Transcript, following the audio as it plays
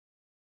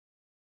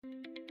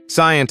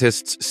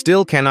Scientists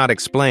still cannot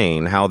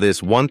explain how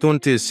this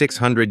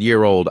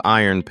 1,600-year-old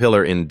iron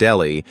pillar in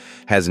Delhi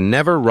has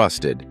never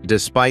rusted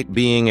despite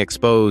being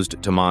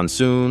exposed to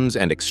monsoons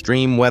and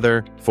extreme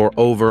weather for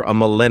over a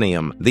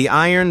millennium. The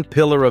iron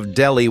pillar of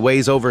Delhi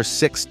weighs over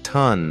 6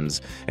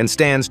 tons and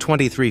stands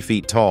 23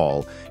 feet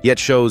tall, yet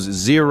shows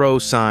zero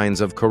signs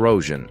of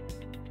corrosion.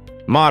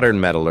 Modern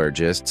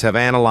metallurgists have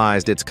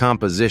analyzed its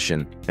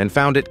composition and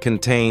found it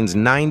contains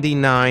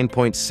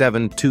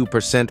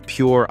 99.72%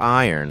 pure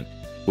iron,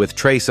 with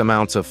trace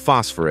amounts of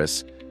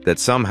phosphorus that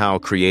somehow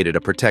created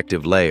a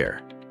protective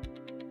layer.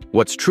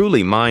 What's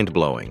truly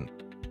mind-blowing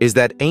is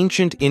that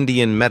ancient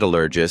Indian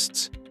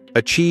metallurgists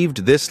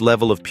achieved this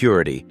level of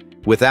purity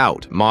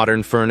without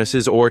modern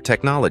furnaces or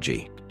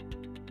technology.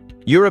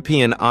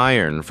 European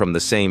iron from the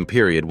same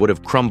period would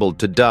have crumbled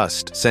to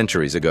dust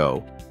centuries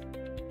ago.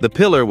 The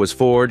pillar was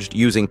forged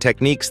using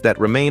techniques that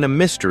remain a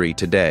mystery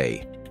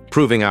today,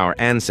 proving our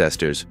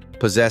ancestors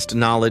possessed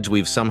knowledge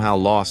we've somehow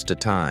lost to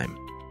time.